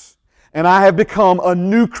grace, and I have become a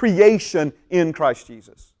new creation in Christ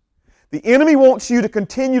Jesus. The enemy wants you to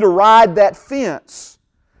continue to ride that fence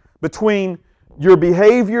between your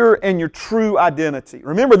behavior and your true identity.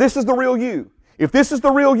 Remember, this is the real you. If this is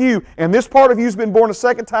the real you, and this part of you has been born a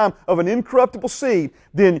second time of an incorruptible seed,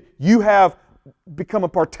 then you have become a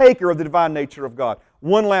partaker of the divine nature of God.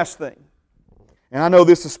 One last thing, and I know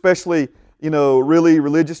this especially, really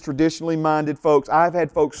religious, traditionally minded folks. I've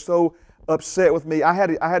had folks so upset with me. I had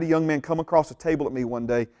a young man come across the table at me one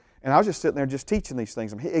day, and I was just sitting there just teaching these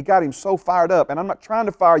things. It got him so fired up, and I'm not trying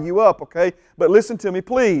to fire you up, okay? But listen to me,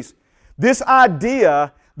 please. This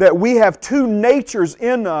idea that we have two natures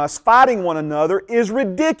in us fighting one another is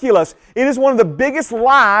ridiculous. It is one of the biggest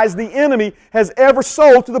lies the enemy has ever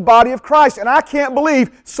sold to the body of Christ. And I can't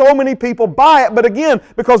believe so many people buy it. But again,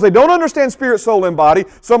 because they don't understand spirit, soul, and body,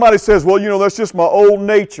 somebody says, well, that's just my old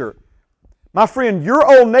nature. My friend, your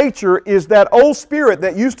old nature is that old spirit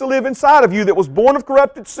that used to live inside of you that was born of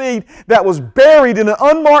corrupted seed, that was buried in an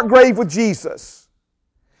unmarked grave with Jesus.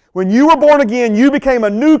 When you were born again, you became a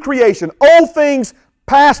new creation. Old things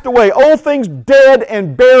passed away, old things dead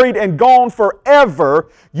and buried and gone forever.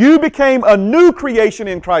 You became a new creation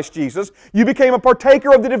in Christ Jesus. You became a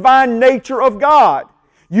partaker of the divine nature of God.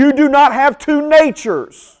 You do not have two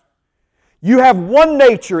natures. You have one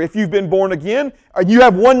nature if you've been born again. You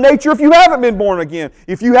have one nature if you haven't been born again.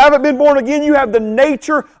 If you haven't been born again, you have the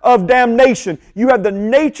nature of damnation. You have the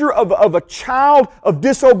nature of a child of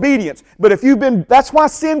disobedience. But if you've been, that's why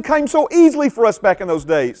sin came so easily for us back in those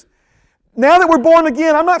days. Now that we're born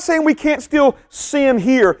again, I'm not saying we can't still sin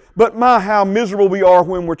here, but how miserable we are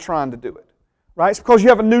when we're trying to do it. Right? It's because you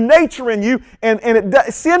have a new nature in you, and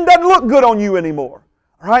sin doesn't look good on you anymore.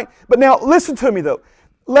 All right? But now, listen to me though.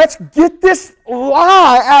 Let's get this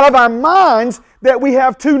lie out of our minds that we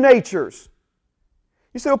have two natures.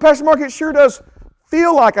 You say, well, Pastor Mark, it sure does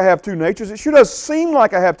feel like I have two natures. It sure does seem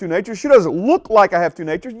like I have two natures. It sure does look like I have two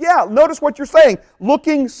natures. Yeah, notice what you're saying.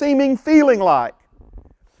 Looking, seeming, feeling like.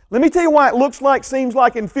 Let me tell you why it looks like, seems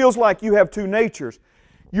like, and feels like you have two natures.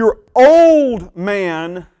 Your old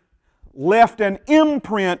man left an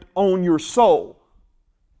imprint on your soul.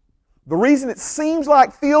 The reason it seems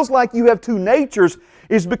like, feels like you have two natures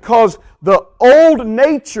is because the old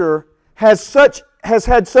nature has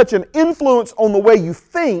had such an influence on the way you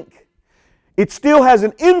think. It still has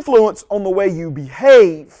an influence on the way you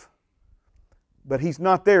behave. But he's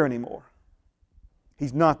not there anymore.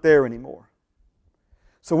 He's not there anymore.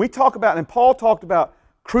 So we talk about, and Paul talked about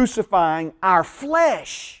crucifying our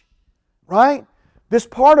flesh, right? This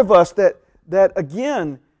part of us that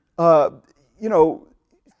again,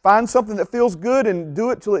 find something that feels good and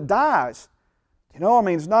do it till it dies.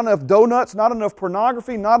 It's not enough donuts, not enough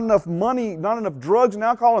pornography, not enough money, not enough drugs and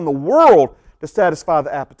alcohol in the world to satisfy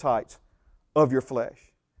the appetites of your flesh.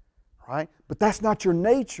 Right? But that's not your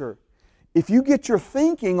nature. If you get your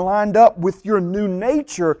thinking lined up with your new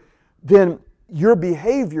nature, then your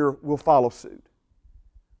behavior will follow suit.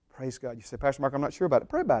 Praise God. You say, Pastor Mark, I'm not sure about it.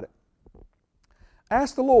 Pray about it.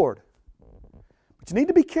 Ask the Lord. But you need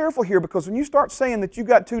to be careful here, because when you start saying that you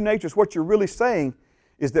got two natures, what you're really saying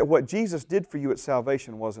is that what Jesus did for you at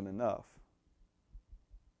salvation wasn't enough.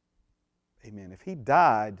 Amen. If He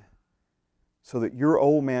died so that your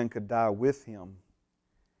old man could die with Him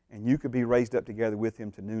and you could be raised up together with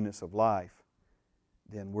Him to newness of life,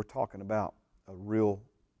 then we're talking about a real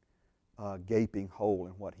gaping hole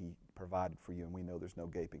in what He provided for you, and we know there's no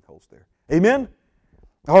gaping holes there. Amen?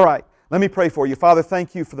 All right, let me pray for you. Father,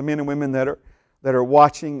 thank You for the men and women that are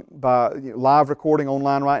watching by live recording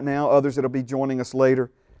online right now, others that will be joining us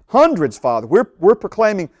later. Hundreds, Father. We're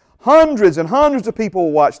proclaiming hundreds and hundreds of people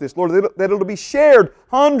will watch this, Lord, that it'll be shared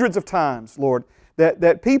hundreds of times, Lord,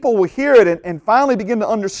 that people will hear it and finally begin to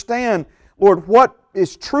understand, Lord, what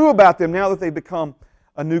is true about them now that they've become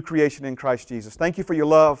a new creation in Christ Jesus. Thank You for Your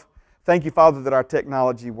love. Thank You, Father, that our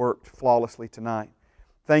technology worked flawlessly tonight.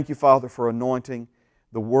 Thank You, Father, for anointing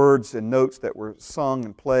the words and notes that were sung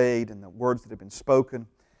and played and the words that have been spoken.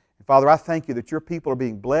 And Father, I thank You that Your people are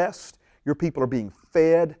being blessed, Your people are being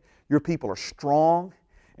fed, Your people are strong.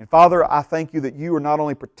 And Father, I thank You that You are not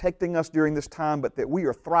only protecting us during this time, but that we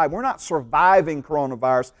are thriving. We're not surviving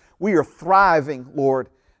coronavirus. We are thriving, Lord,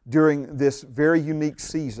 during this very unique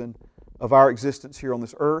season of our existence here on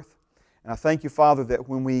this earth. And I thank You, Father, that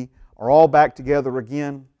when we are all back together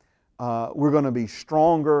again, we're going to be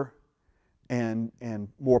stronger and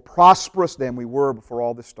more prosperous than we were before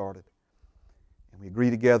all this started. And we agree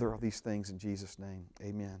together on these things in Jesus' name.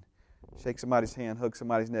 Amen. Shake somebody's hand, hug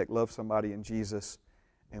somebody's neck, love somebody in Jesus.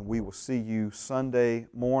 And we will see you Sunday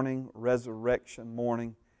morning, resurrection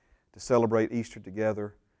morning, to celebrate Easter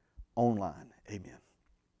together online. Amen.